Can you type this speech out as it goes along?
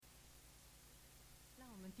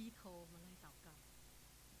低头，我们来祷告。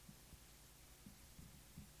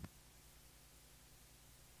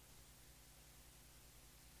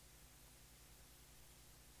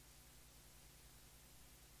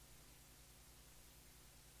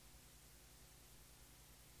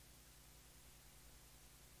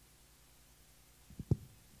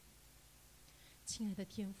亲爱的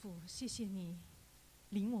天父，谢谢你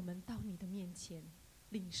领我们到你的面前，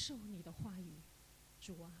领受你的话语。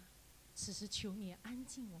主啊，此时求你安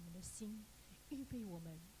静我们的心，预备我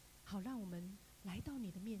们，好让我们来到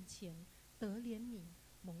你的面前，得怜悯，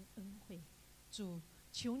蒙恩惠。主，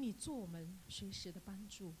求你做我们随时的帮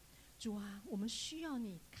助。主啊，我们需要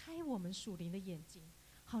你开我们属灵的眼睛，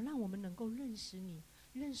好让我们能够认识你，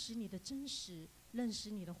认识你的真实，认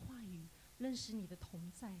识你的话语，认识你的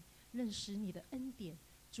同在，认识你的恩典。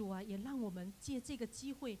主啊，也让我们借这个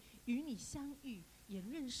机会与你相遇，也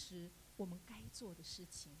认识我们该做的事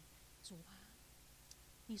情。主啊，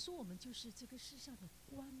你说我们就是这个世上的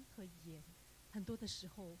光和盐，很多的时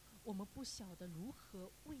候我们不晓得如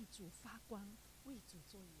何为主发光，为主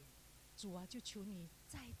做盐。主啊，就求你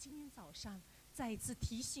在今天早上再一次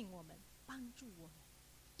提醒我们，帮助我们，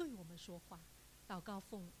对我们说话。祷告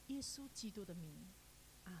奉耶稣基督的名，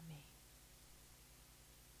阿们。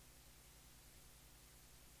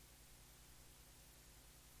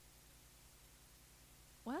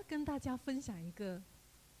我要跟大家分享一个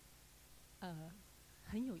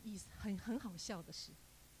很有意思、很好笑的事。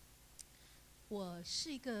我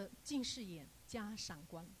是一个近视眼加散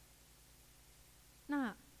光，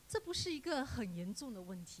那这不是一个很严重的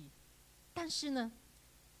问题，但是呢，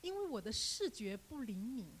因为我的视觉不灵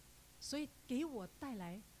敏，所以给我带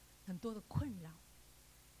来很多的困扰。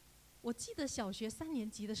我记得小学3年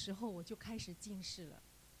级的时候，我就开始近视了。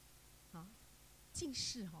近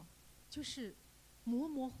视就是模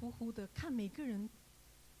模糊糊的，看每个人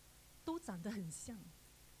都长得很像。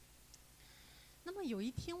那么有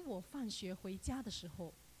一天我放学回家的时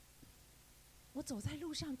候，我走在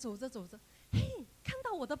路上，走着走着，嘿，看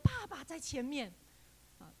到我的爸爸在前面。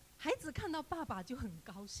孩子看到爸爸就很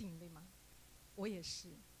高兴，对吗？我也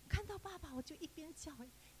是，看到爸爸我就一边叫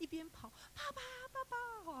一边跑，爸爸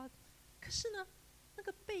爸爸。可是呢，那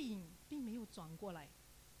个背影并没有转过来。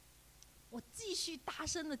我继续大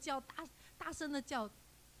声的叫，大声的叫，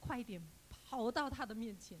快一点跑到他的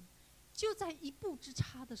面前。就在一步之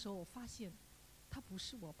差的时候，我发现他不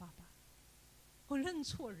是我爸爸，我认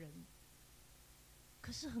错人，可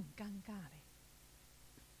是很尴尬嘞。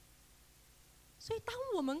所以当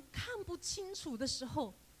我们看不清楚的时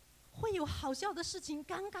候，会有好笑的事情、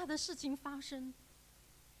尴尬的事情发生。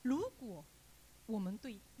如果我们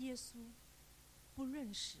对耶稣不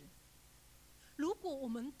认识，如果我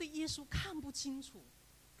们对耶稣看不清楚，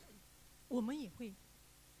我们也会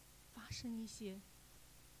发生一些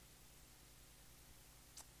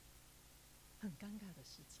很尴尬的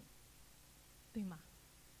事情，对吗？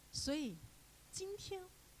所以今天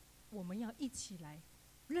我们要一起来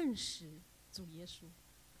认识主耶稣，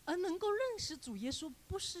而能够认识主耶稣，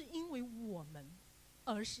不是因为我们，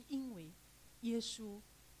而是因为耶稣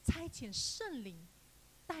差遣圣灵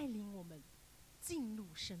带领我们进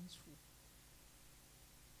入深处。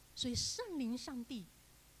所以圣灵上帝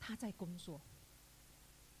他在工作。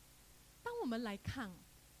当我们来看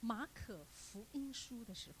马可福音书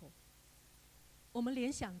的时候，我们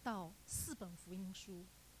联想到4本福音书：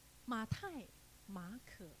马太、马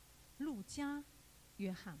可、路加、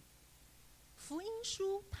约翰。福音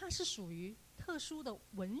书它是属于特殊的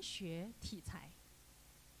文学题材，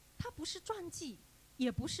它不是传记，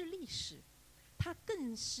也不是历史，它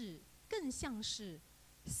更像是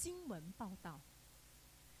新闻报道。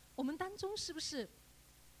我们当中是不是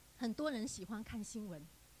很多人喜欢看新闻，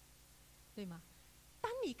对吗？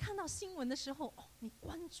当你看到新闻的时候，你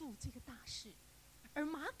关注这个大事。而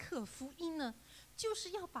马可福音呢，就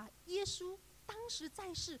是要把耶稣当时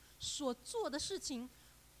在世所做的事情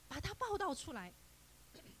把它报道出来。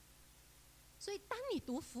所以当你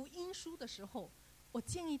读福音书的时候，我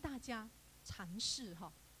建议大家尝试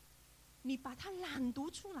你把它朗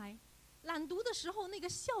读出来。朗读的时候那个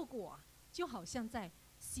效果就好像在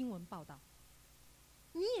新闻报道。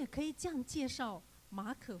你也可以这样介绍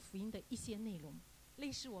马可福音的一些内容，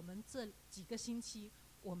类似我们这几个星期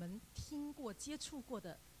我们听过接触过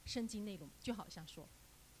的圣经内容，就好像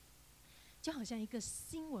一个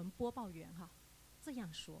新闻播报员这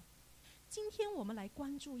样说：今天我们来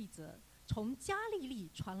关注一则从加利利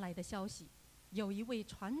传来的消息，有一位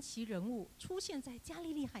传奇人物出现在加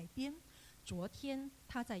利利海边。昨天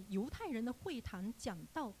他在犹太人的会堂讲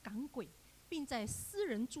道赶鬼，并在私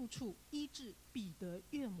人住处医治彼得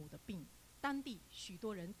岳母的病。当地许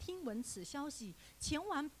多人听闻此消息，前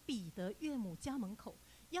往彼得岳母家门口，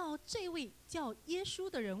要这位叫耶稣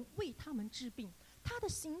的人为他们治病，他的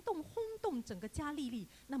行动轰动整个加利利。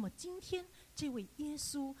那么今天这位耶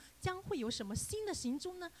稣将会有什么新的行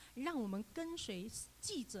踪呢？让我们跟随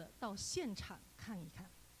记者到现场看一看。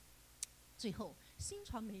最后，新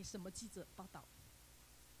传媒什么记者报道，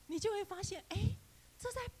你就会发现，哎，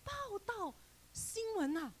这在报道新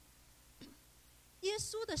闻啊，耶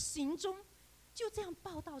稣的行踪就这样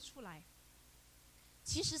报道出来。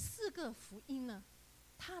其实4个福音呢，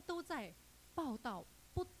它都在报道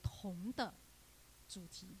不同的主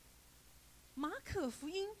题。马可福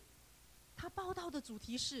音，它报道的主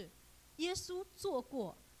题是耶稣做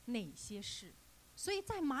过哪些事，所以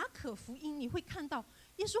在马可福音你会看到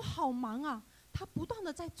耶稣好忙啊，他不断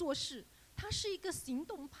的在做事，他是一个行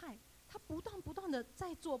动派，他不断的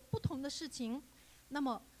在做不同的事情。那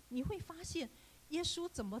么你会发现耶稣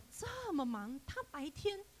怎么这么忙，他白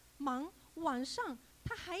天忙，晚上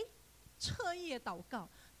他还彻夜祷告，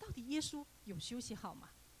到底耶稣有休息好吗？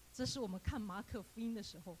这是我们看马可福音的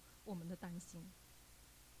时候我们的担心。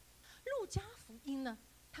路加福音呢，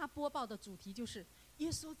他播报的主题就是耶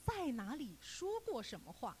稣在哪里说过什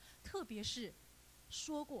么话，特别是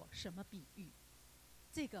说过什么比喻。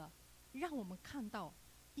这个让我们看到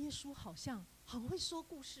耶稣好像很会说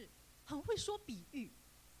故事，很会说比喻。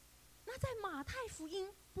那在马太福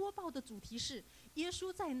音播报的主题是耶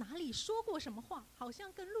稣在哪里说过什么话，好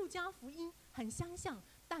像跟路加福音很相像，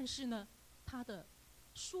但是呢，他的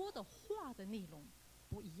说的话的内容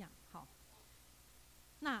不一样。好，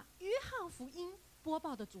那约翰福音播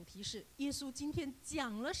报的主题是耶稣今天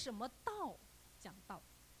讲了什么道，讲道。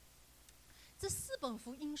这4本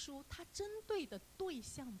福音书它针对的对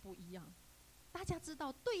象不一样，大家知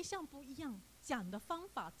道对象不一样，讲的方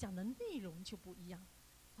法讲的内容就不一样。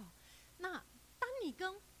好，那当你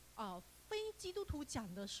跟非基督徒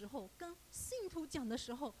讲的时候，跟信徒讲的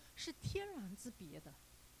时候是天然之别的。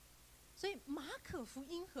所以马可福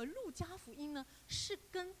音和路加福音呢是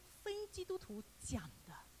跟非基督徒讲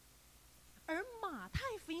的，而马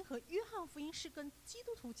太福音和约翰福音是跟基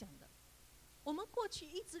督徒讲的。我们过去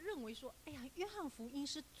一直认为说，哎呀，约翰福音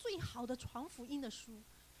是最好的传福音的书，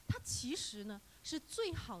它其实呢是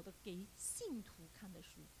最好的给信徒看的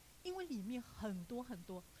书，因为里面很多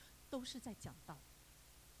都是在讲道。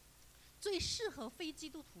最适合非基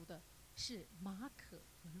督徒的是马可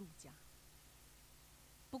和路加。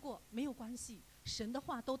不过没有关系，神的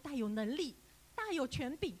话都带有能力，大有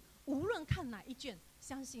权柄，无论看哪一卷，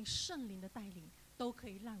相信圣灵的带领都可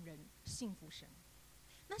以让人信服神。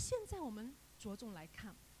那现在我们着重来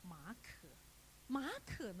看马可。马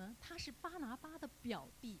可呢，他是巴拿巴的表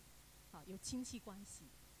弟，有亲戚关系。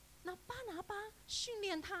那巴拿巴训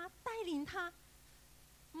练他，带领他，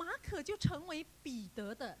马可就成为彼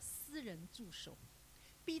得的私人助手。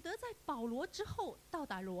彼得在保罗之后到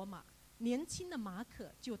达罗马，年轻的马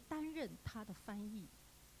可就担任他的翻译。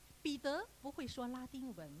彼得不会说拉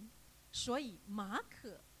丁文，所以马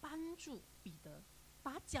可帮助彼得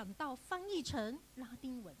把讲道翻译成拉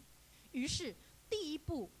丁文。于是第一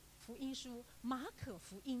部福音书马可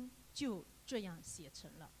福音就这样写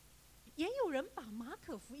成了。也有人把马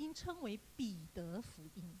可福音称为彼得福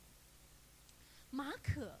音。马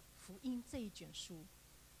可福音这一卷书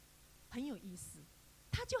很有意思，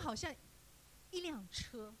它就好像一辆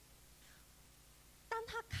车。当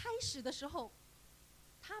他开始的时候，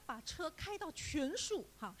他把车开到全速，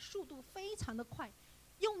速度非常的快，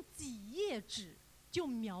用几页纸就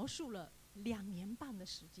描述了2年半的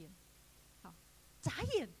时间。好，眨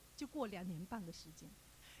眼就过2年半的时间。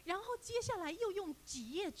然后接下来又用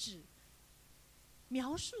几页纸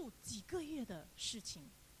描述几个月的事情，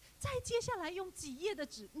再接下来用几页的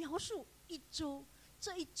纸描述1周，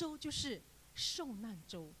这1周就是受难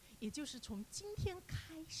周，也就是从今天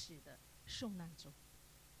开始的受难周。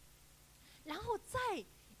然后再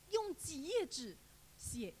用几页纸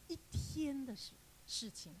写1天的事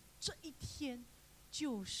情，这1天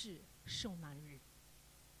就是受难日。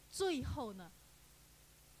最后呢，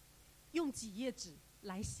用几页纸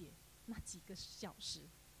来写那几个小时，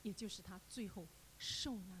也就是他最后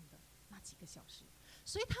受难的那几个小时。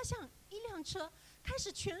所以他像一辆车，开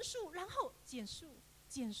始全速，然后减速，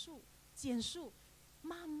减速，减速，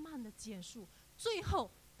慢慢的减速，最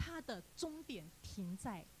后他的终点停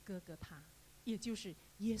在哥哥他，也就是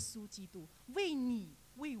耶稣基督为你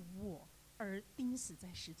为我而钉死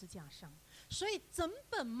在十字架上。所以整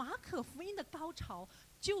本马可福音的高潮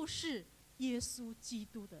就是耶稣基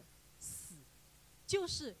督的死，就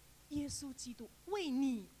是耶稣基督为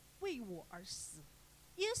你为我而死。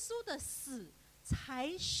耶稣的死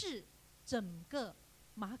才是整个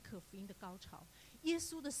马可福音的高潮，耶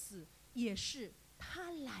稣的死也是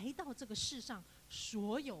他来到这个世上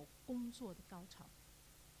所有工作的高潮。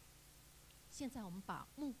现在我们把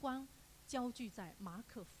目光焦聚在马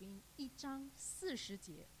可福音1章40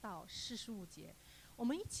节到45节，我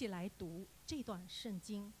们一起来读这段圣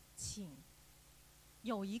经。请。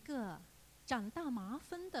有一个长大麻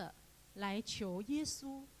风的来求耶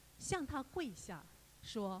稣，向他跪下，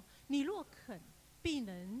说：“你若肯，必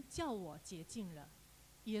能叫我洁净了。”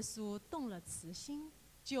耶稣动了慈心，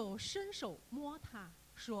就伸手摸他，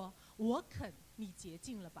说：“我肯，你洁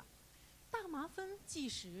净了吧。”大麻风即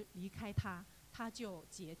时离开他，他就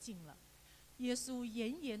洁净了。耶稣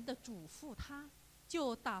严严地嘱咐他，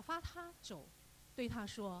就打发他走，对他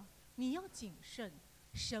说：“你要谨慎，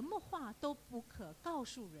什么话都不可告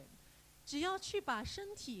诉人，只要去把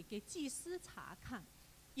身体给祭司查看，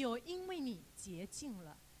又因为你洁净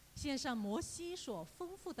了，献上摩西所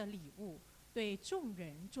吩咐的礼物，对众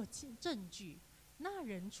人做证据。”那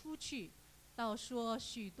人出去，倒说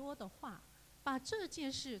许多的话，把这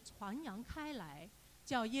件事传扬开来，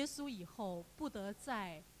叫耶稣以后不得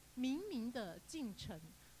再明明的进城，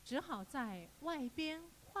只好在外边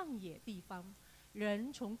旷野地方，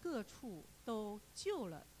人从各处都救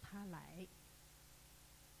了他来。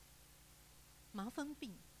麻风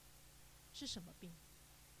病是什么病？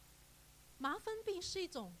麻风病是一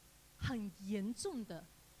种很严重的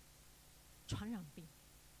传染病，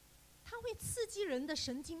它会刺激人的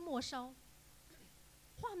神经末梢，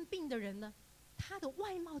患病的人呢，他的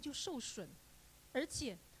外貌就受损，而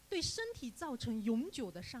且对身体造成永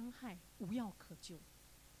久的伤害，无药可救。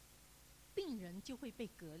病人就会被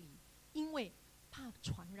隔离，因为怕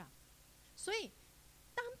传染。所以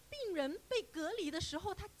当病人被隔离的时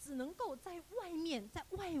候，他只能够在外面，在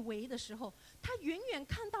外围的时候，他远远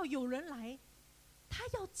看到有人来，他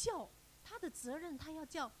要叫，他的责任，他要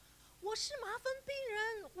叫：“我是麻风病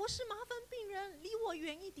人，我是麻风病人，离我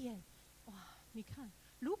远一点。”哇，你看，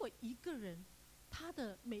如果一个人他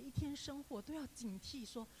的每一天生活都要警惕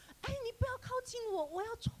说：“哎，你不要靠近我，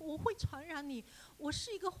我会传染你，我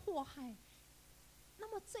是一个祸害。”那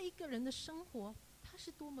么这一个人的生活，他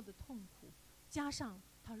是多么的痛苦，加上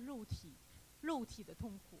他肉体的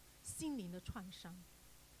痛苦，心灵的创伤。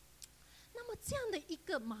那么这样的一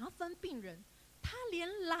个麻风病人，他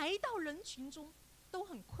连来到人群中都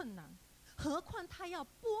很困难，何况他要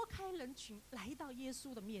拨开人群来到耶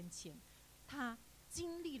稣的面前，他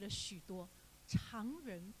经历了许多常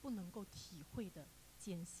人不能够体会的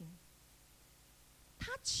艰辛。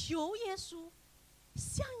他求耶稣，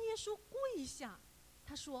向耶稣跪下，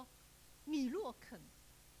他说：“你若肯，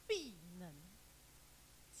必能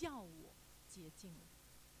叫我洁净了。”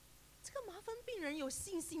这个麻风病人有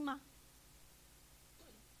信心吗？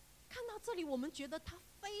看到这里，我们觉得他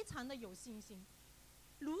非常的有信心。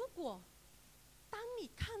如果当你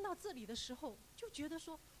看到这里的时候，就觉得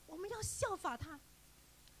说我们要效法他，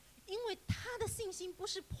因为他的信心不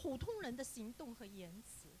是普通人的行动和言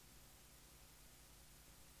辞。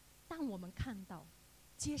当我们看到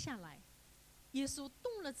接下来耶稣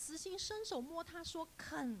动了慈心，伸手摸他说：“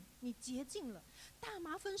肯，你洁净了。”大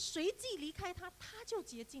麻风随即离开他，他就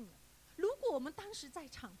洁净了。如果我们当时在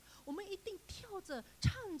场，我们一定跳着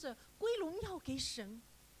唱着归荣耀给神。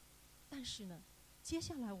但是呢，接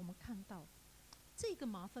下来我们看到这个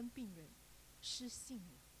麻风病人失信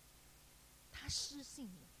了，他失信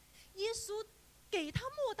了。耶稣给他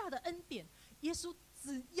莫大的恩典，耶稣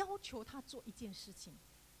只要求他做一件事情：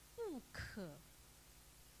不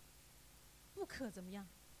可怎么样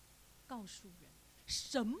告诉人，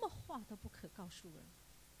什么话都不可告诉人。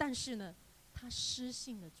但是呢，他失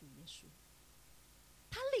信了主耶稣，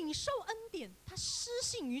他领受恩典，他失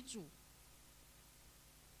信于主，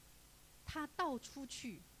他到处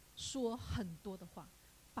去说很多的话，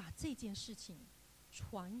把这件事情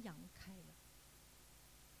传扬开了。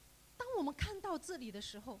当我们看到这里的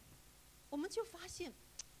时候，我们就发现，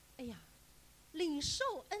哎呀，领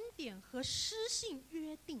受恩典和失信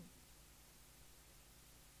约定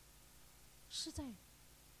是在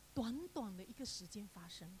短短的一个时间发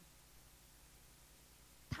生的。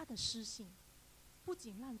他的失信不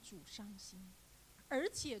仅让主伤心，而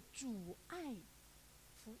且阻碍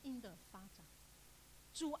福音的发展，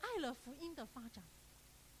阻碍了福音的发展。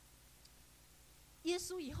耶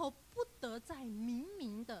稣以后不得再明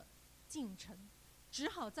明的进城，只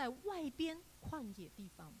好在外边旷野地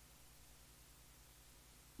方。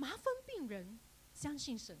麻风病人相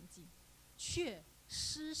信神迹，却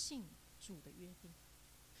失信主的约定。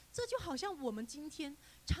这就好像我们今天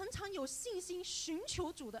常常有信心寻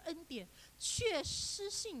求主的恩典，却失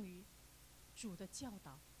信于主的教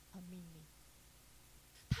导和命令。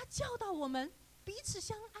他教导我们彼此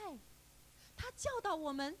相爱，他教导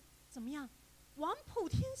我们怎么样往普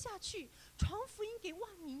天下去，传福音给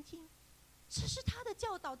万民听。这是他的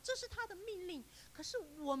教导，这是他的命令。可是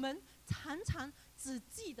我们常常只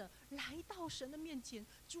记得来到神的面前，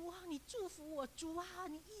主啊，你祝福我，主啊，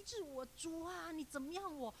你医治我，主啊，你怎么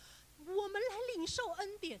样我们来领受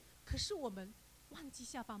恩典。可是我们忘记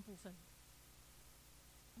下半部分，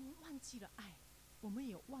我们忘记了爱，我们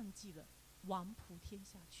也忘记了往普天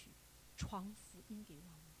下去，传福音给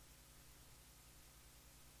万民。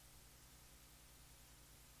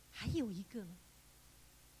还有一个呢，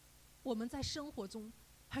我们在生活中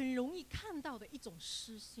很容易看到的一种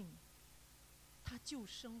诗性，它就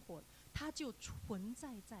生活，它就存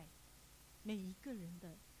在在每一个人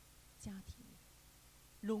的家庭里，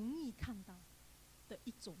容易看到的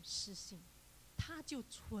一种诗性，它就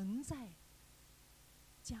存在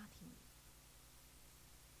家庭里。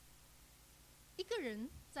一个人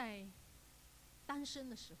在单身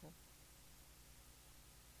的时候，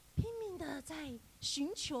拼命的在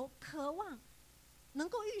寻求、渴望能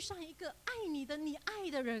够遇上一个爱你的、你爱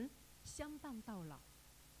的人，相伴到老，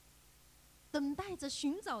等待着、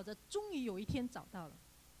寻找着，终于有一天找到了，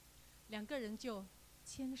两个人就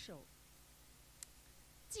牵手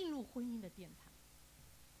进入婚姻的殿堂。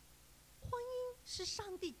婚姻是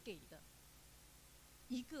上帝给的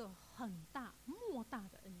一个很大、莫大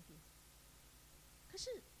的恩典。可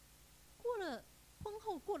是过了婚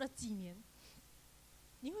后，过了几年，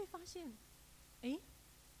你会发现，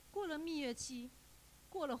过了蜜月期，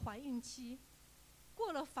过了怀孕期，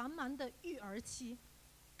过了繁忙的育儿期，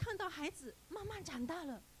看到孩子慢慢长大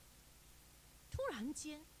了，突然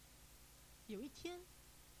间有一天，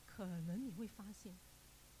可能你会发现，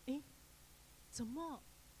怎么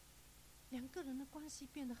两个人的关系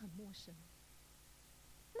变得很陌生？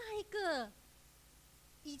那一个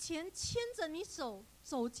以前牵着你手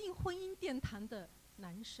走进婚姻殿堂的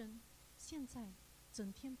男生，现在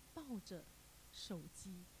整天抱着手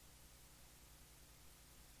机。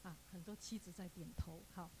很多妻子在点头。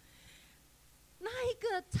好，那一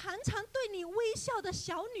个常常对你微笑的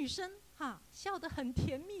小女生，笑得很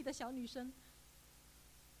甜蜜的小女生，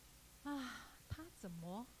她怎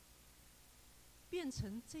么变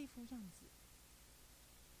成这副样子？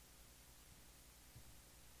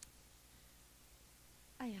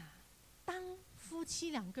当夫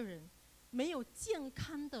妻两个人没有健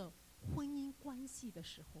康的婚姻关系的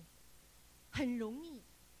时候，很容易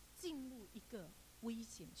进入一个危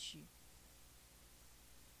险区。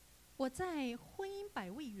我在《婚姻百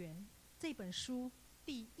味园》这本书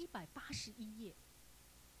第181页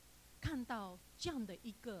看到这样的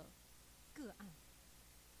一个个案，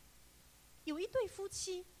有一对夫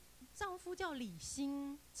妻，丈夫叫李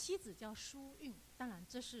兴，妻子叫舒韵，当然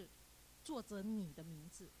这是作者你的名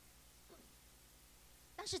字，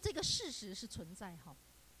但是这个事实是存在哈。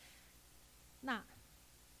那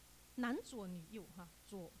男左女右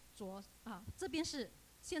左这边是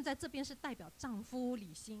现在这边是代表丈夫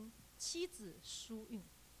李兴，妻子舒韵。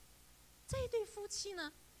这一对夫妻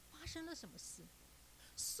呢，发生了什么事？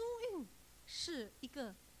舒韵是一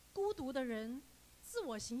个孤独的人，自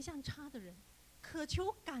我形象差的人，渴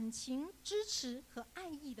求感情支持和爱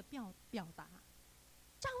意的表达。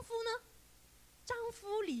丈夫呢？丈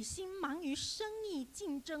夫李兴忙于生意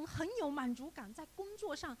竞争，很有满足感，在工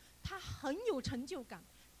作上他很有成就感，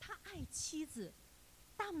他爱妻子，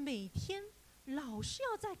但每天老是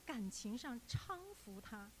要在感情上搀扶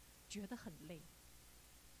她，觉得很累。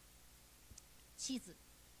妻子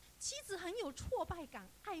很有挫败感，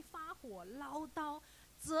爱发火、唠叨，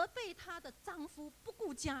责备她的丈夫不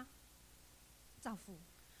顾家。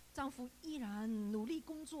丈夫依然努力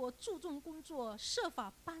工作，注重工作，设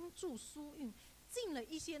法帮助舒韵，尽了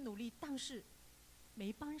一些努力，但是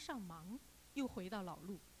没帮上忙，又回到老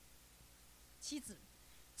路。妻子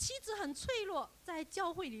很脆弱，在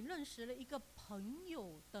教会里认识了一个朋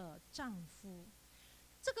友的丈夫。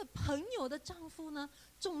这个朋友的丈夫呢，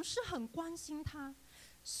总是很关心她。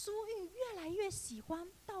舒韵越来越喜欢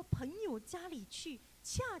到朋友家里去，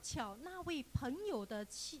恰巧那位朋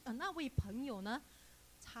友呢，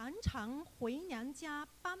常常回娘家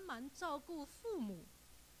帮忙照顾父母。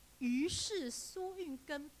于是舒韵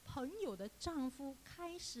跟朋友的丈夫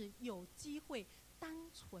开始有机会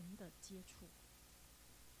单纯的接触。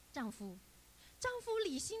丈夫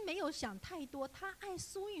李兴没有想太多，他爱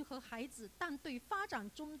舒韵和孩子，但对发展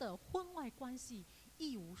中的婚外关系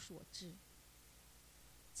一无所知。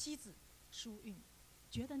妻子舒韵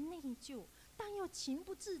觉得内疚，但又情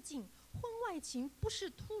不自禁。婚外情不是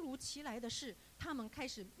突如其来的事，他们开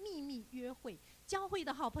始秘密约会。教会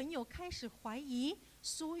的好朋友开始怀疑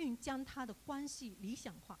舒韵将他的关系理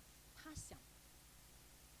想化。他想，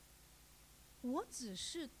我只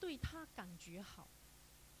是对他感觉好，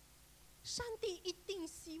上帝一定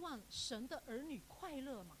希望神的儿女快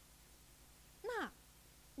乐嘛。那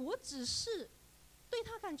我只是对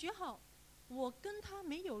他感觉好，我跟他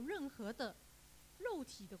没有任何的肉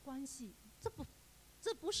体的关系，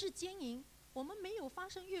这不是奸淫，我们没有发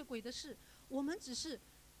生越轨的事，我们只是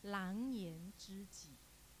蓝颜知己。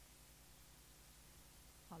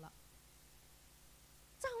好了，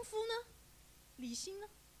丈夫呢，李欣呢，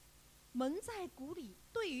蒙在鼓里，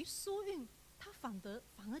对于苏韵，他反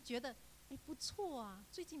而觉得，哎，不错啊，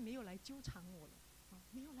最近没有来纠缠我了，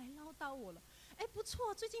没有来唠叨我了，哎，不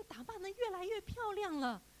错，最近打扮得越来越漂亮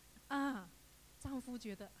了，啊，丈夫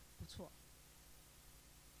觉得不错。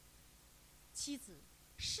妻子，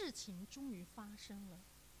事情终于发生了，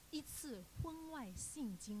一次婚外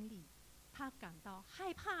性经历，他感到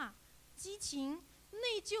害怕、激情、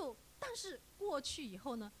内疚，但是过去以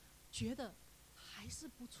后呢，觉得还是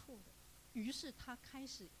不错的。于是他开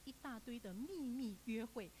始一大堆的秘密约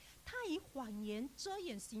会，他以谎言遮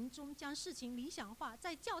掩行踪，将事情理想化。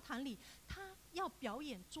在教堂里，他要表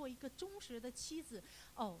演做一个忠实的妻子，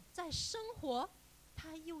在生活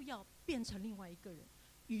他又要变成另外一个人。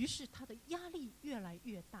于是他的压力越来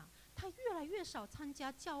越大，她越来越少参加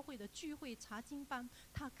教会的聚会、查经班，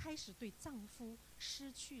她开始对丈夫失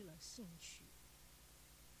去了兴趣。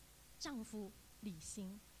丈夫李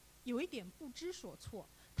欣有一点不知所措，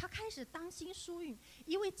他开始担心苏韵。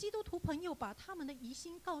一位基督徒朋友把他们的疑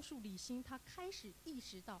心告诉李欣，他开始意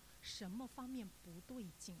识到什么方面不对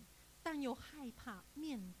劲，但又害怕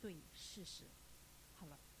面对事实。好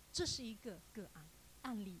了，这是一个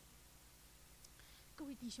案例。各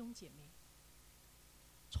位弟兄姐妹，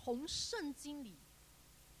从圣经里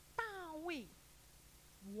大卫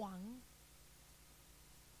王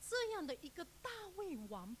这样的一个大卫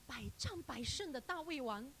王，百战百胜的大卫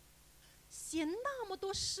王，写那么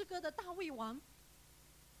多诗歌的大卫王，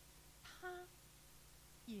他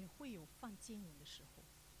也会有犯奸淫的时候。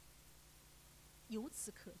由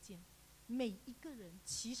此可见，每一个人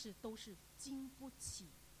其实都是经不起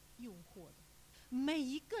诱惑的，每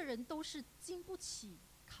一个人都是经不起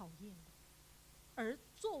考验的。而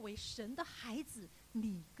作为神的孩子，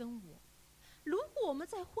你跟我，如果我们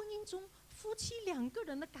在婚姻中，夫妻两个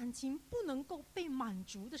人的感情不能够被满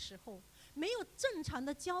足的时候，没有正常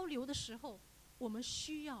的交流的时候，我们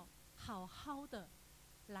需要好好的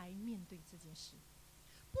来面对这件事。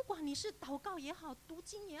不管你是祷告也好，读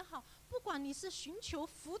经也好，不管你是寻求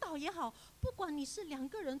辅导也好，不管你是两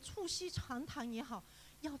个人促膝长谈也好，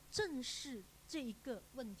要正视这一个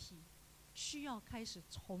问题，需要开始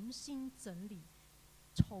重新整理，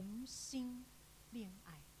重新恋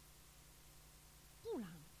爱，不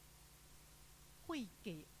然会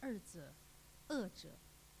给恶者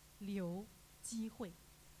留机会，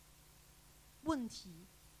问题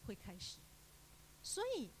会开始。所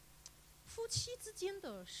以夫妻之间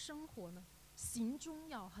的生活呢，行踪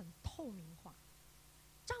要很透明化。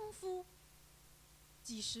丈夫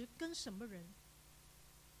几时跟什么人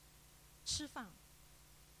吃饭，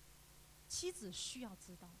妻子需要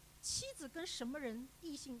知道；妻子跟什么人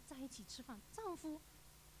异性在一起吃饭，丈夫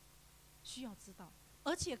需要知道，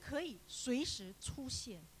而且可以随时出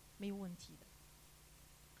现，没有问题的。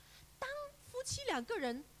当夫妻两个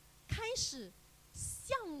人开始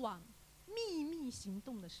向往秘密行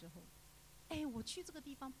动的时候，我去这个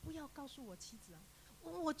地方不要告诉我妻子啊，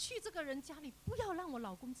我去这个人家里不要让我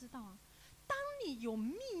老公知道啊。当你有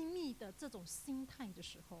秘密的这种心态的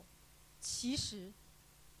时候，其实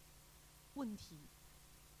问题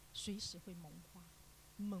随时会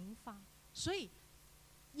萌发。所以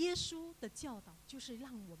耶稣的教导就是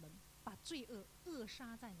让我们把罪恶扼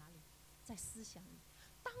杀在哪里？在思想里。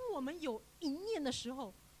当我们有一念的时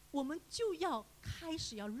候，我们就要开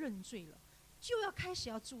始要认罪了，就要开始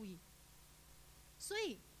要注意。所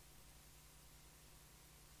以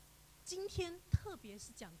今天特别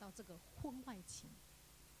是讲到这个婚外情，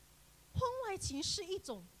婚外情是一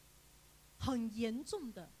种很严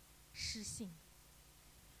重的失信。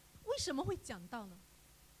为什么会讲到呢？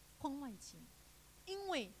婚外情，因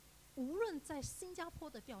为无论在新加坡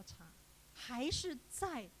的调查，还是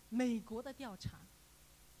在美国的调查，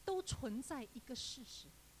都存在一个事实：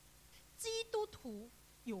基督徒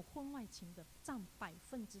有婚外情的占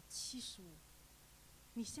75%。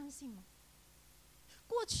你相信吗？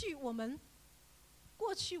过去我们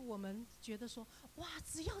觉得说，哇，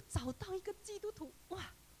只要找到一个基督徒，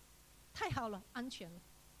哇，太好了，安全了。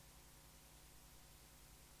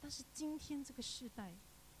但是今天这个时代，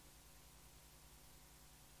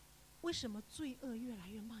为什么罪恶越来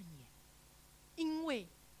越蔓延？因为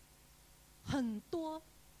很多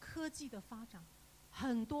科技的发展，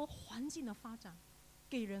很多环境的发展，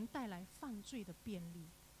给人带来犯罪的便利。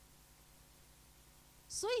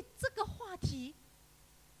所以这个话题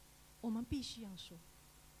我们必须要说。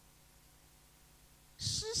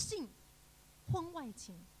失信、婚外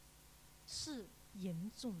情是严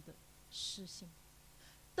重的失信，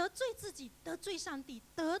得罪自己，得罪上帝，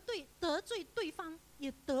得罪对方，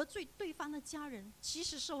也得罪对方的家人。其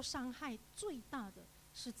实受伤害最大的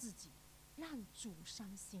是自己，让主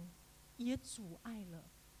伤心，也阻碍了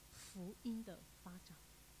福音的发展。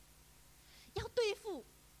要对付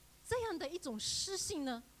这样的一种失信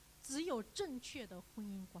呢，只有正确的婚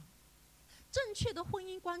姻观。正确的婚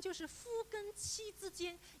姻观就是夫跟妻之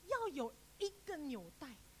间要有一个纽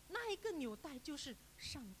带，那一个纽带就是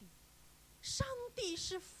上帝。上帝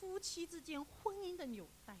是夫妻之间婚姻的纽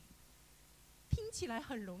带。听起来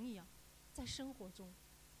很容易啊，在生活中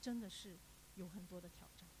真的是有很多的挑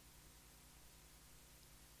战。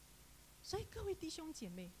所以各位弟兄姐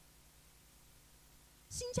妹，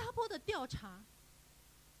新加坡的调查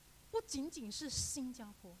不仅仅是新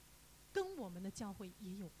加坡，跟我们的教会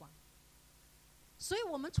也有关。所以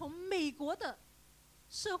我们从美国的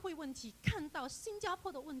社会问题看到新加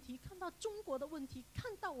坡的问题，看到中国的问题，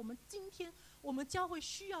看到我们今天我们教会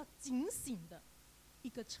需要警醒的一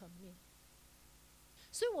个层面。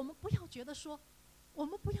所以我们不要觉得说，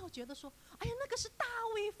哎呀，那个是大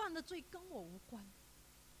卫犯的罪，跟我无关。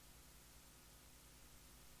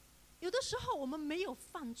有的时候我们没有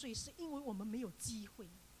犯罪，是因为我们没有机会。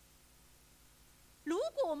如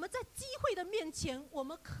果我们在机会的面前，我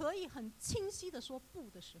们可以很清晰的说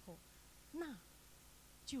不的时候，那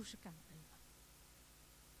就是感恩了。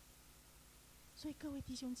所以各位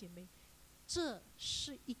弟兄姐妹，这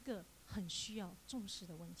是一个很需要重视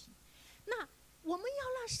的问题。那我们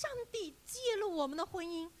要让上帝介入我们的婚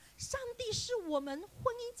姻，上帝是我们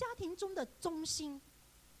婚姻家庭中的中心。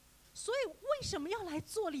所以为什么要来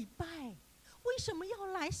做礼拜？为什么要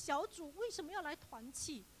来小组？为什么要来团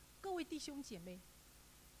契？各位弟兄姐妹，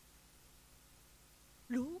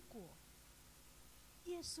如果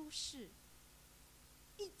耶稣是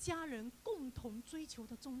一家人共同追求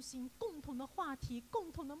的中心，共同的话题，共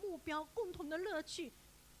同的目标，共同的乐趣，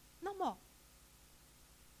那么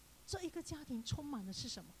这一个家庭充满的是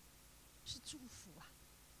什么？是祝福啊！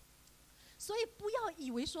所以不要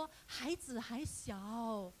以为说孩子还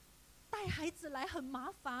小，带孩子来很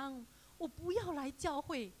麻烦，我不要来教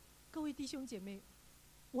会。各位弟兄姐妹，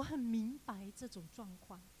我很明白这种状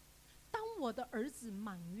况。当我的儿子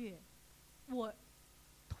满月，我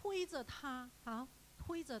推着他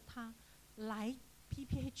来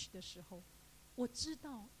PPH 的时候，我知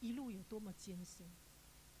道一路有多么艰辛。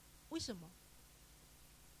为什么？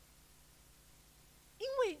因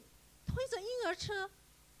为推着婴儿车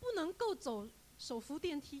不能够走手扶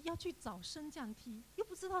电梯，要去找升降梯，又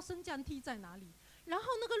不知道升降梯在哪里，然后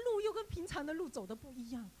那个路又跟平常的路走的不一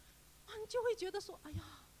样，你就会觉得说，哎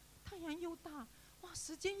呀，太阳又大，哇，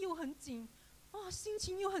时间又很紧，哇，心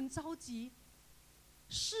情又很着急，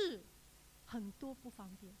是很多不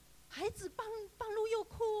方便。孩子半路又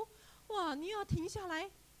哭，哇，你又要停下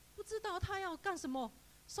来，不知道他要干什么，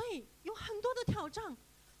所以有很多的挑战。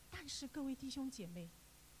但是各位弟兄姐妹，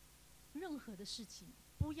任何的事情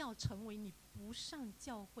不要成为你不上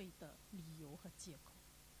教会的理由和借口。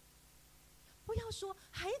不要说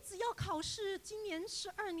孩子要考试，今年是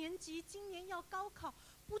2年级，今年要高考，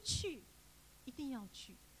不去，一定要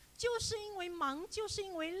去。就是因为忙，就是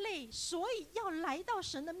因为累，所以要来到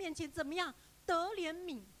神的面前，怎么样？得怜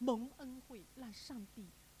悯，蒙恩惠，让上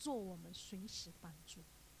帝做我们随时帮助。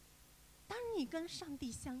当你跟上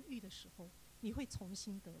帝相遇的时候，你会重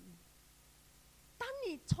新得力。当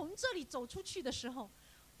你从这里走出去的时候，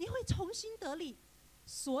你会重新得力。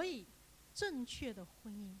所以正确的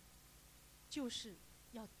婚姻就是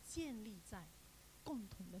要建立在共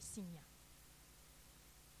同的信仰，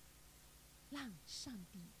让上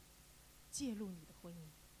帝介入你的婚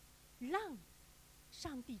姻，让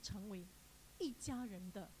上帝成为一家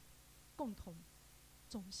人的共同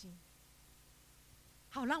中心。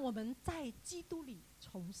好，让我们在基督里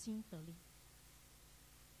重新得力。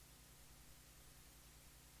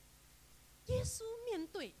耶稣面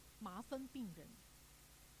对麻风病人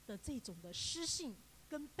的这种的失信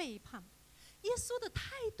跟背叛，耶稣的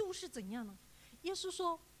态度是怎样呢？耶稣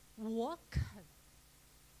说：“我肯，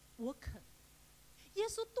我肯。”耶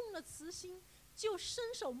稣动了慈心，就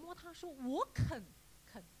伸手摸他说：“我肯，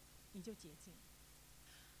你就洁净。”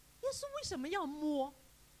耶稣为什么要摸？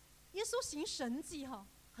耶稣行神迹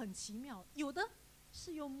很奇妙，有的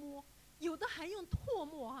是用摸，有的还用唾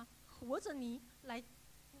沫和着泥来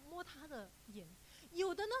摸他的眼，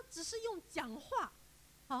有的呢只是用讲话，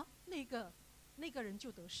那个人就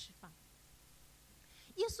得释放。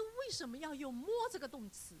耶稣为什么要用摸这个动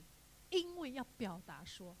词？因为要表达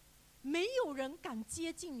说，没有人敢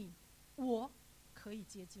接近你，我可以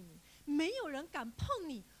接近你；没有人敢碰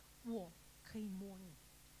你，我可以摸你。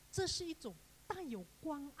这是一种带有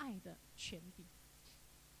关爱的权柄。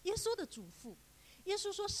耶稣的嘱咐，耶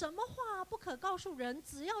稣说什么话不可告诉人，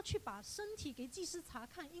只要去把身体给祭司查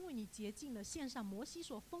看，因为你洁净了，献上摩西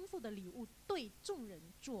所吩咐的礼物，对众人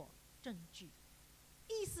做证据。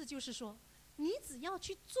意思就是说，你只要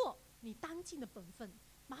去做你当尽的本分。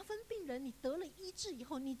麻风病人你得了医治以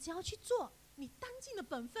后，你只要去做你当尽的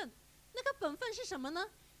本分。那个本分是什么呢？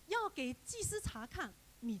要给祭司查看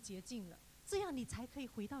你洁净了，这样你才可以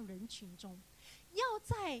回到人群中。要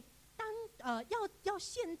在要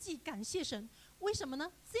献祭感谢神，为什么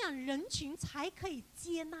呢？这样人群才可以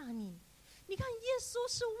接纳你。你看，耶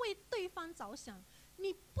稣是为对方着想。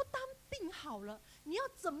你不当病好了，你要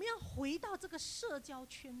怎么样回到这个社交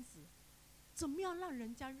圈子？怎么样让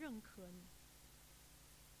人家认可你？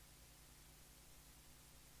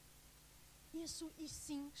耶稣一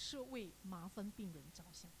心是为麻风病人着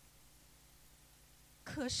想，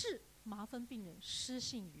可是麻风病人失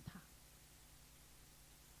信于他。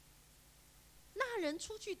那人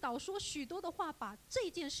出去倒说许多的话，把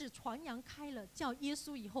这件事传扬开了，叫耶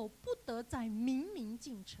稣以后不得再明明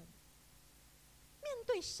进城。面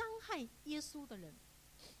对伤害耶稣的人，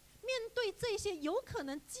面对这些有可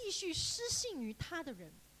能继续失信于他的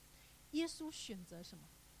人，耶稣选择什么？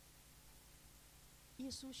耶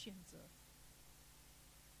稣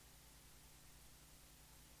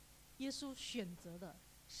选择的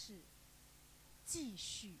是继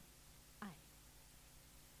续爱。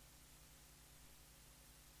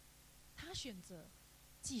他选择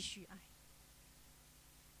继续爱，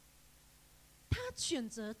他选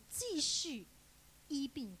择继续医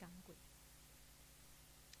病赶鬼。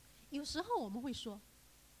有时候我们会说，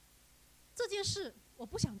这件事我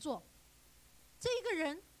不想做，这个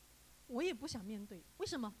人我也不想面对。为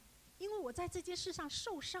什么？因为我在这件事上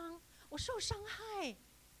受伤，我受伤害。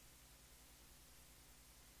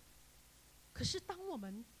可是当我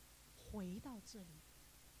们回到这里，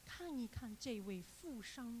看一看这位负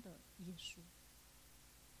伤的耶稣，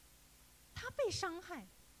他被伤害，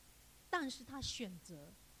但是他选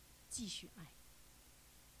择继续爱。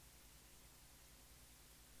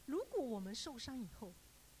如果我们受伤以后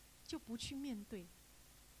就不去面对，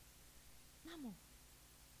那么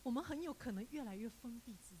我们很有可能越来越封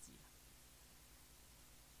闭自己了。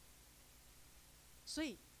所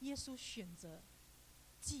以耶稣选择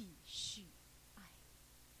继续爱，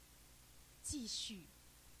继续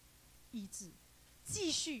医治，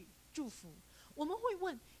继续祝福。我们会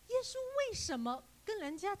问，耶稣为什么跟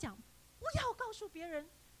人家讲不要告诉别人？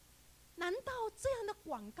难道这样的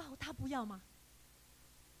广告他不要吗？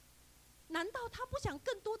难道他不想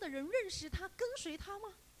更多的人认识他，跟随他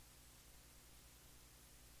吗？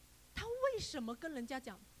他为什么跟人家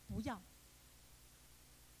讲不要？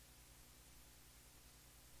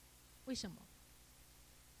为什么？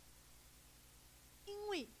因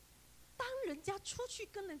为当人家出去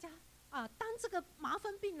跟人家当这个麻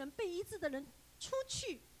风病人被医治的人出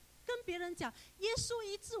去跟别人讲耶稣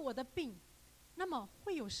医治我的病，那么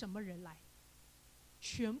会有什么人来？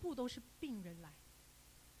全部都是病人来。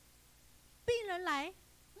病人来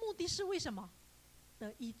目的是为什么？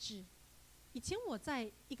得医治。以前我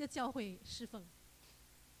在一个教会侍奉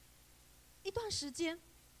一段时间，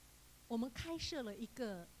我们开设了一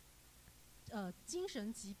个精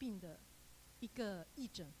神疾病的一个义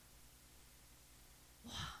诊。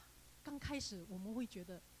哇，刚开始我们会觉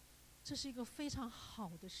得这是一个非常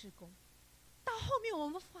好的事工，到后面我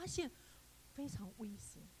们发现非常危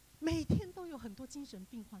险，每天都有很多精神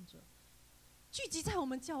病患者聚集在我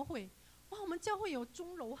们教会。哇，我们教会有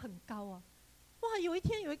钟楼很高啊！哇，有一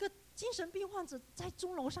天有一个精神病患者在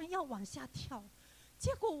钟楼上要往下跳，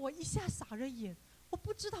结果我一下傻了眼，我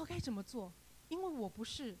不知道该怎么做，因为我不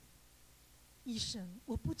是医生，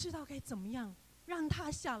我不知道该怎么样让他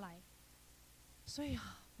下来。所以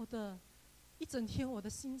我的一整天我的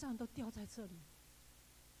心脏都掉在这里。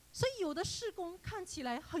所以有的事工看起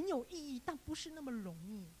来很有意义，但不是那么容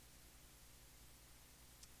易。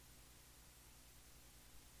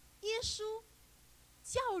耶稣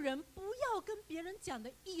叫人不要跟别人讲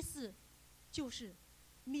的意思，就是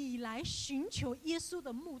你来寻求耶稣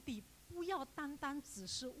的目的，不要单单只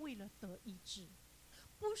是为了得医治，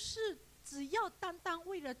不是只要单单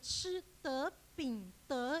为了吃得饼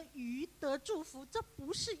得鱼得祝福，这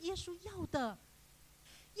不是耶稣要的。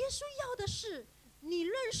耶稣要的是你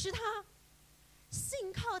认识他，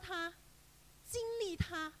信靠他，经历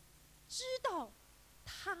他，知道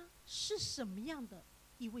他是什么样的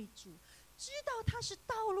一位主，知道他是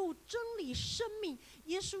道路真理生命。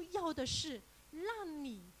耶稣要的是让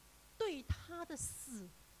你对他的死，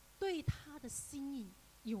对他的心意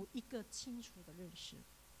有一个清楚的认识。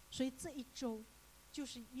所以这一周就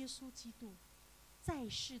是耶稣基督在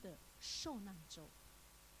世的受难周。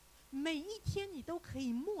每一天你都可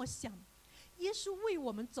以默想耶稣为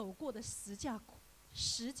我们走过的十架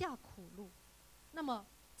苦路。那么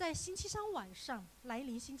在星期三晚上来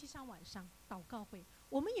临，星期三晚上祷告会，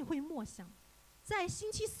我们也会默想；在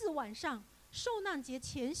星期四晚上受难节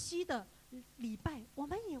前夕的礼拜，我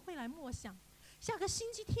们也会来默想。下个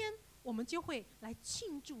星期天我们就会来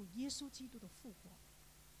庆祝耶稣基督的复活。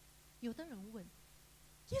有的人问，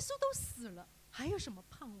耶稣都死了，还有什么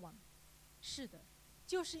盼望？是的，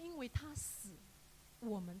就是因为他死，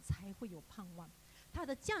我们才会有盼望。他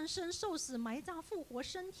的降生、受死、埋葬、复活、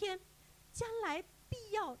升天，将来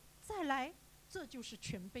必要再来，这就是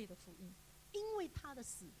全备的福音。因为他的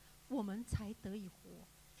死，我们才得以活。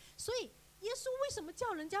所以耶稣为什么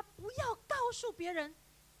叫人家不要告诉别人？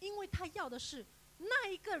因为他要的是那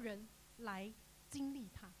一个人来经历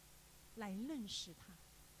他，来认识他。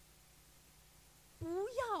不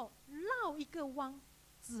要绕一个弯，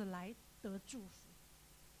只来得祝福。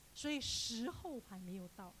所以时候还没有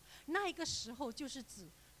到，那一个时候就是指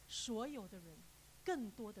所有的人，更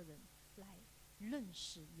多的人来认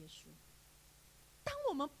识耶稣。当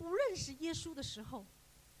我们不认识耶稣的时候，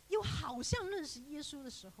又好像认识耶稣的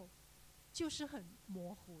时候，就是很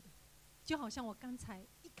模糊的。就好像我刚才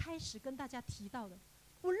一开始跟大家提到的，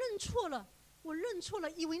我认错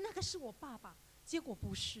了，以为那个是我爸爸，结果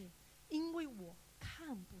不是，因为我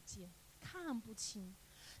看不见，看不清。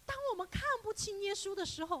当我们看不清耶稣的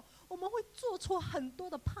时候，我们会做错很多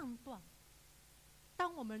的判断。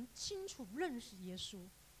当我们清楚认识耶稣，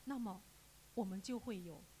那么我们就会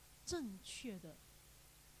有正确的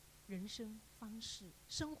人生方式、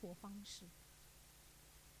生活方式，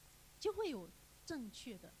就会有正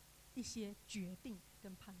确的一些决定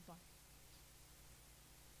跟判断。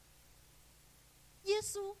耶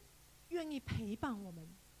稣愿意陪伴我们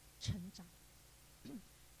成长，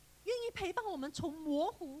愿意陪伴我们从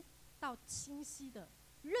模糊到清晰的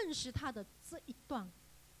认识他的这一段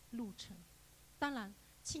路程。当然，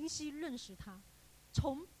清晰认识他，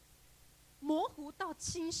从模糊到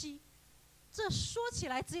清晰，这说起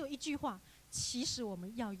来只有一句话，其实我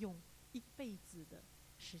们要用一辈子的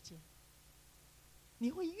时间。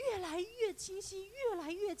你会越来越清晰，越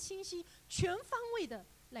来越清晰，全方位的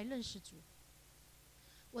来认识主。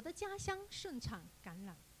我的家乡盛产橄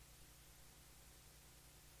榄，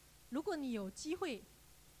如果你有机会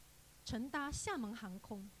乘搭厦门航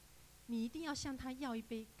空，你一定要向他要一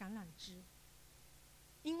杯橄榄汁，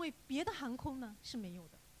因为别的航空呢是没有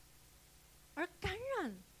的。而橄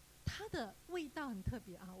榄它的味道很特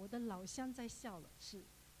别啊，我的老乡在笑了，是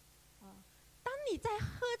啊，当你在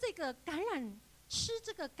喝这个橄榄、吃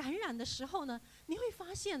这个橄榄的时候呢，你会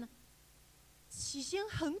发现呢，起先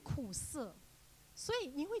很苦涩，所以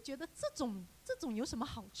你会觉得这种有什么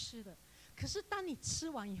好吃的？可是当你吃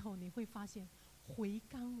完以后，你会发现回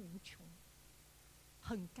甘无穷，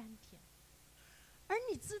很甘甜。而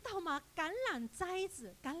你知道吗？橄榄栽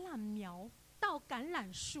子、橄榄苗到橄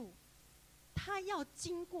榄树，它要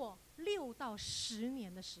经过6到10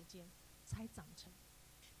年的时间才长成。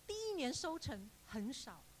第1年收成很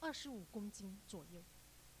少，25公斤左右，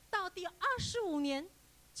到第25年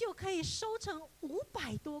就可以收成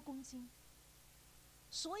500多公斤。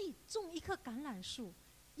所以种一棵橄榄树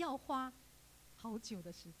要花好久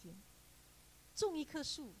的时间，种一棵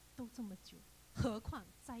树都这么久，何况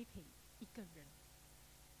栽培一个人？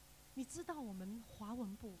你知道我们华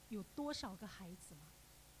文部有多少个孩子吗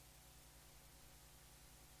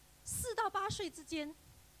？4到8岁之间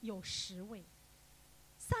有10位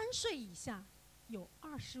，3岁以下有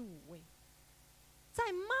25位，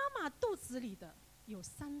在妈妈肚子里的有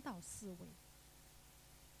3到4位。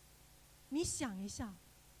你想一下，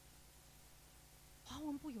华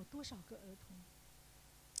文部有多少个儿童？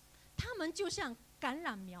他们就像橄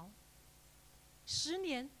榄苗，10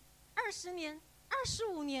年、20年、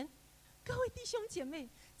25年，各位弟兄姐妹，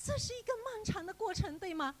这是一个漫长的过程，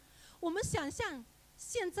对吗？我们想象，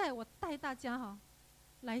现在我带大家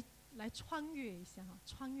来穿越一下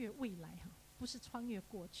穿越未来不是穿越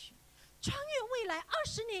过去，穿越未来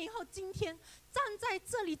20年以后，今天站在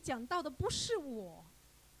这里讲到的不是我，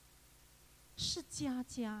是佳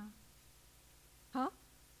佳。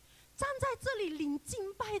站在这里领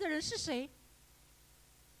敬拜的人是谁？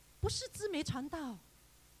不是芝梅传道，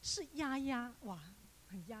是丫丫，哇，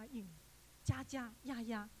很押韵，佳佳、丫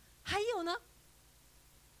丫，还有呢，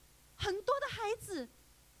很多的孩子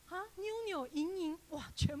妞妞、莹莹，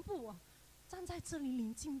哇，全部站在这里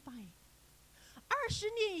领敬拜。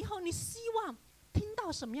20年以后，你希望听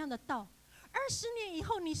到什么样的道？20年以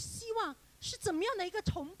后，你希望是怎么样的一个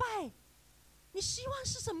崇拜？你希望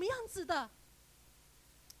是什么样子的？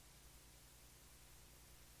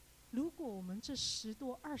如果我们这10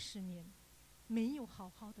多20年没有好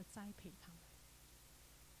好的栽培他们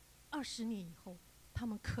，20年以后，他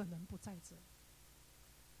们可能不在这里。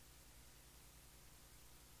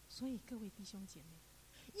所以各位弟兄姐妹，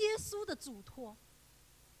耶稣的嘱托，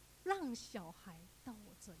让小孩到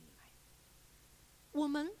我这里来。我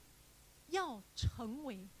们要成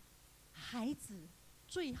为孩子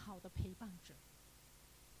最好的陪伴者。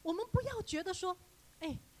我们不要觉得说，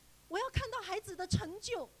我要看到孩子的成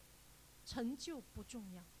就，成就不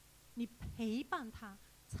重要，你陪伴他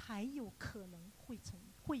才有可能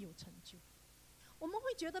会有成就。我们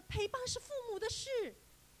会觉得陪伴是父母的事，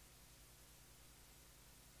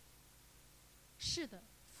是的，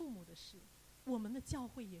父母的事。我们的教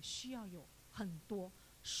会也需要有很多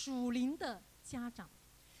属灵的家长。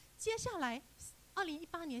接下来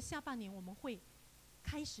2018年下半年，我们会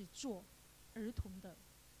开始做儿童的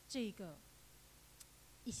这个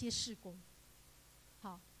一些事工。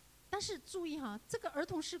好，但是注意哈，这个儿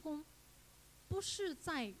童事工不是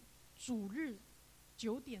在主日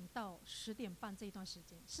9点到10点半这一段时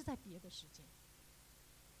间，是在别的时间。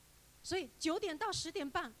所以9点到10点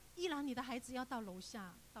半，依然你的孩子要到楼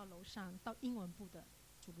下、到楼上、到英文部的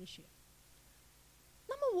主日学。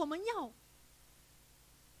那么我们要，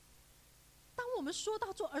当我们说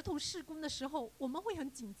到做儿童事工的时候，我们会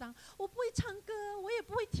很紧张。我不会唱歌，我也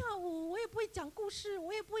不会跳舞，我也不会讲故事，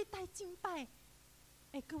我也不会带敬拜。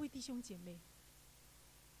各位弟兄姐妹，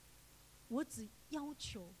我只要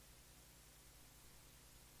求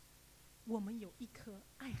我们有一颗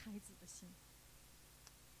爱孩子的心。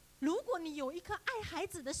如果你有一颗爱孩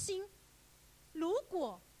子的心，如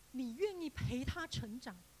果你愿意陪他成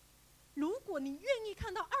长，如果你愿意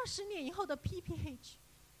看到20年以后的 PPH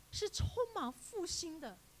是充满复兴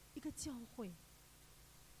的一个教会，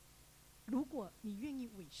如果你愿意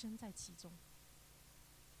委身在其中，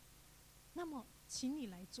那么请你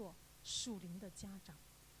来做属灵的家长。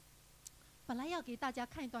本来要给大家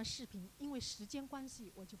看一段视频，因为时间关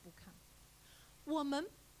系我就不看。我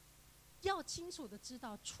们要清楚的知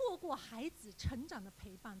道，错过孩子成长的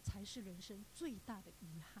陪伴才是人生最大的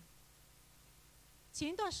遗憾。前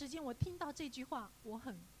一段时间我听到这句话，我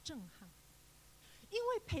很震撼。因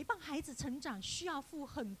为陪伴孩子成长需要付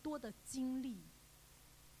很多的精力，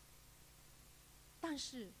但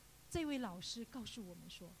是这位老师告诉我们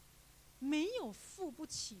说，没有付不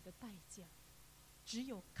起的代价，只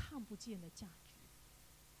有看不见的价值。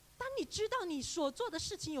当你知道你所做的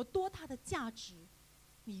事情有多大的价值，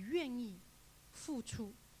你愿意付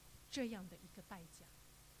出这样的一个代价。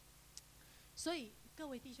所以各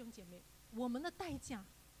位弟兄姐妹，我们的代价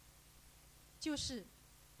就是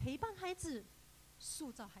陪伴孩子，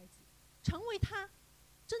塑造孩子，成为他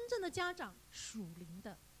真正的家长，属灵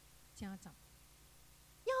的家长。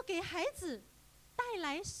要给孩子带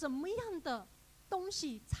来什么样的东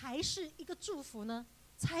西才是一个祝福呢？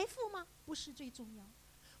财富吗？不是最重要。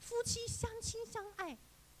夫妻相亲相爱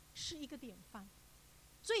是一个典范，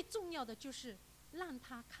最重要的就是让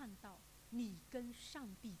他看到你跟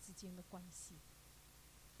上帝之间的关系。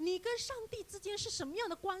你跟上帝之间是什么样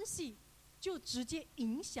的关系，就直接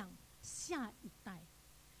影响下一代。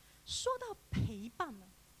说到陪伴呢，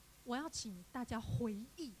我要请大家回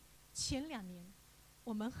忆前2年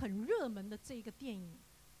我们很热门的这个电影，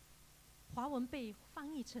华文被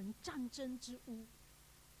翻译成《战争之屋》。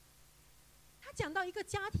他讲到一个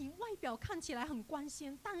家庭，外表看起来很光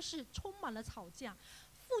鲜，但是充满了吵架。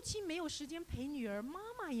父亲没有时间陪女儿，妈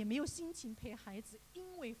妈也没有心情陪孩子，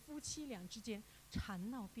因为夫妻俩之间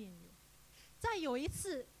缠闹别扭。再有一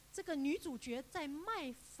次，这个女主角在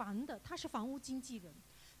卖房的，她是房屋经纪人，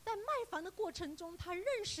在卖房的过程中，她认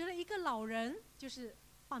识了一个老人，就是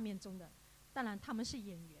画面中的，当然他们是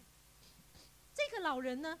演员。这个老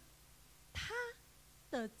人呢，他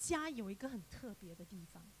的家有一个很特别的地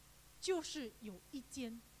方，就是有一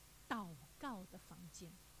间祷告的房间。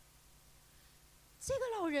这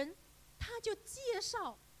个老人他就介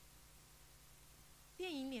绍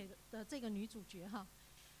电影里的这个女主角哈，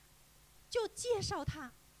就介绍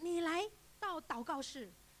她，你来到祷告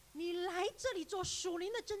室，你来这里做属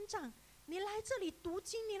灵的征战，你来这里读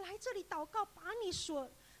经，你来这里祷告，把你所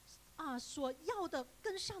要的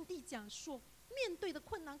跟上帝讲，所面对的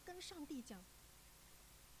困难跟上帝讲。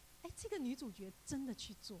这个女主角真的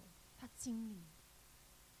去做，她经历。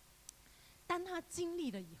当她经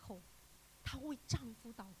历了以后，她为丈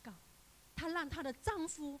夫祷告，她让她的丈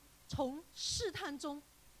夫从试探中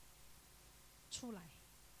出来，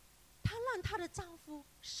她让她的丈夫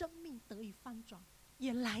生命得以翻转，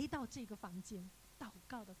也来到这个房间，祷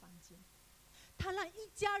告的房间。她让一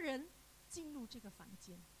家人进入这个房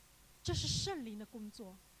间，这是圣灵的工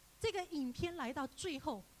作。这个影片来到最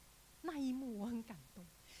后那一幕，我很感动。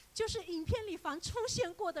就是影片里凡出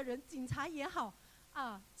现过的人，警察也好，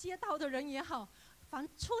街道的人也好，凡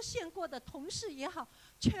出现过的同事也好，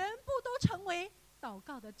全部都成为祷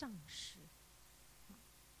告的仗士。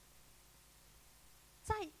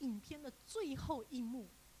在影片的最后一幕，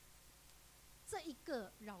这一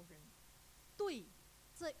个老人对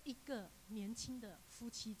这一个年轻的夫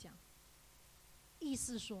妻讲，意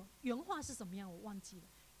思说，原话是怎么样我忘记了，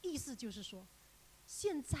意思就是说，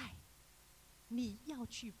现在你要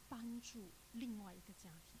去帮助另外一个家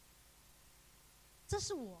庭，这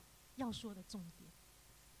是我要说的重点。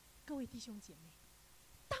各位弟兄姐妹，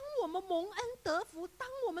当我们蒙恩得福，当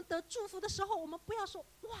我们得祝福的时候，我们不要说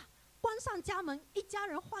哇，关上家门，一家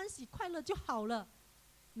人欢喜快乐就好了。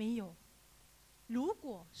没有，如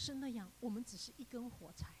果是那样，我们只是一根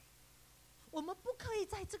火柴。我们不可以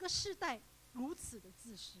在这个世代如此的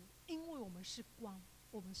自私，因为我们是光，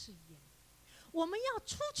我们是盐。我们要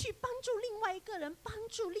出去帮助另外一个人，帮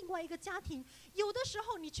助另外一个家庭。有的时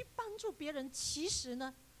候你去帮助别人，其实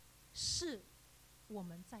呢，是我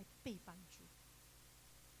们在被帮助。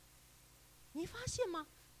你发现吗？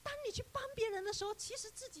当你去帮别人的时候，其实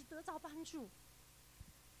自己得着帮助。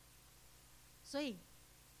所以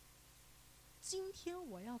今天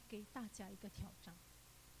我要给大家一个挑战，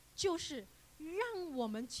就是让我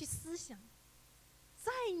们去思想，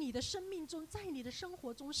在你的生命中，在你的生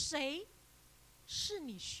活中，谁是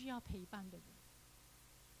你需要陪伴的人？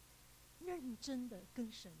认真的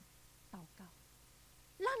跟神祷告，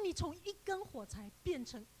让你从一根火柴变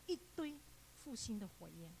成一堆复兴的火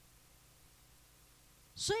焰。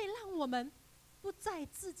所以让我们不再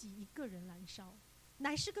自己一个人燃烧，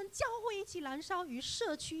乃是跟教会一起燃烧，与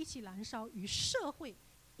社区一起燃烧，与社会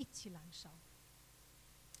一起燃烧。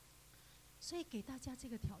所以给大家这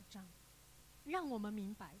个挑战，让我们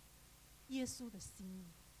明白耶稣的心意，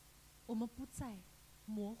我们不再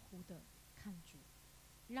模糊的看主，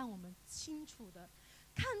让我们清楚的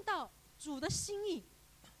看到主的心意。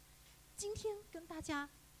今天跟大家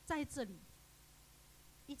在这里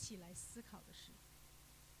一起来思考的是，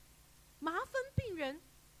麻风病人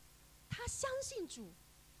他相信主，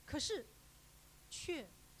可是却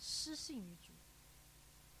失信于主。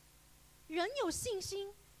人有信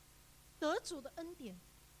心得主的恩典，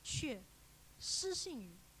却失信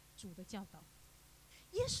于主的教导。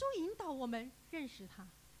耶稣引导我们认识他，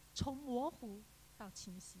从模糊到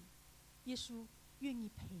清晰。耶稣愿意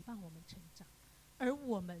陪伴我们成长，而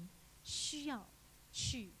我们需要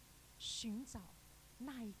去寻找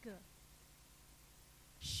那一个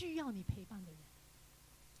需要你陪伴的人。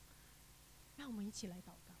让我们一起来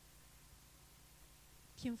祷告。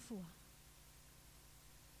天父啊，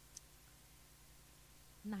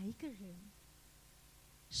哪一个人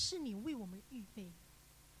是你为我们预备，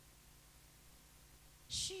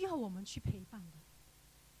需要我们去陪伴的？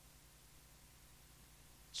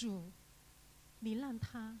主，你让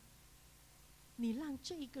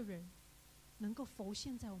这一个人能够浮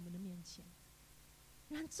现在我们的面前，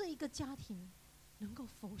让这一个家庭能够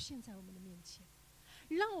浮现在我们的面前，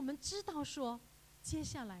让我们知道说，接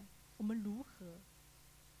下来我们如何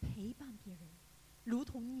陪伴别人，如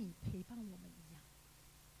同你陪伴我们一样。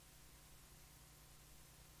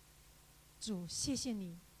主，谢谢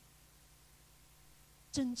你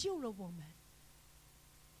拯救了我们，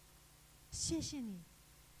谢谢你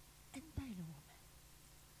恩待了我们，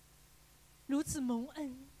如此蒙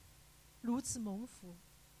恩，如此蒙福，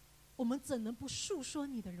我们怎能不述说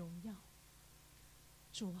你的荣耀？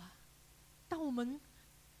主啊，当我们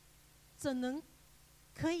怎能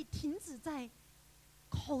可以停止在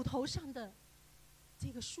口头上的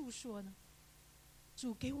这个述说呢？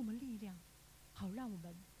主，给我们力量，好让我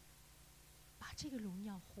们把这个荣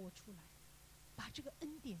耀活出来，把这个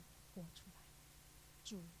恩典活出来。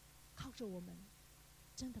主，靠着我们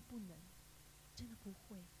真的不能，真的不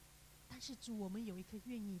会，但是主，我们有一颗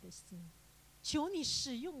愿意的心，求你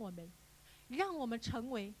使用我们，让我们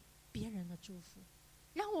成为别人的祝福，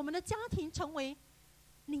让我们的家庭成为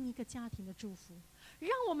另一个家庭的祝福，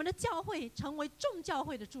让我们的教会成为众教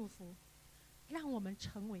会的祝福，让我们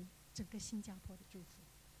成为整个新加坡的祝福。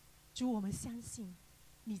主，我们相信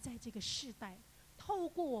你在这个世代透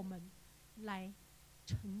过我们来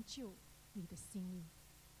成就你的心意。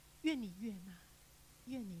愿你悦纳，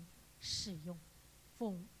愿你使用，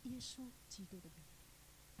奉耶稣基督的名，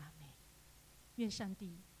阿们。愿上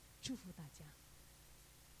帝祝福大家。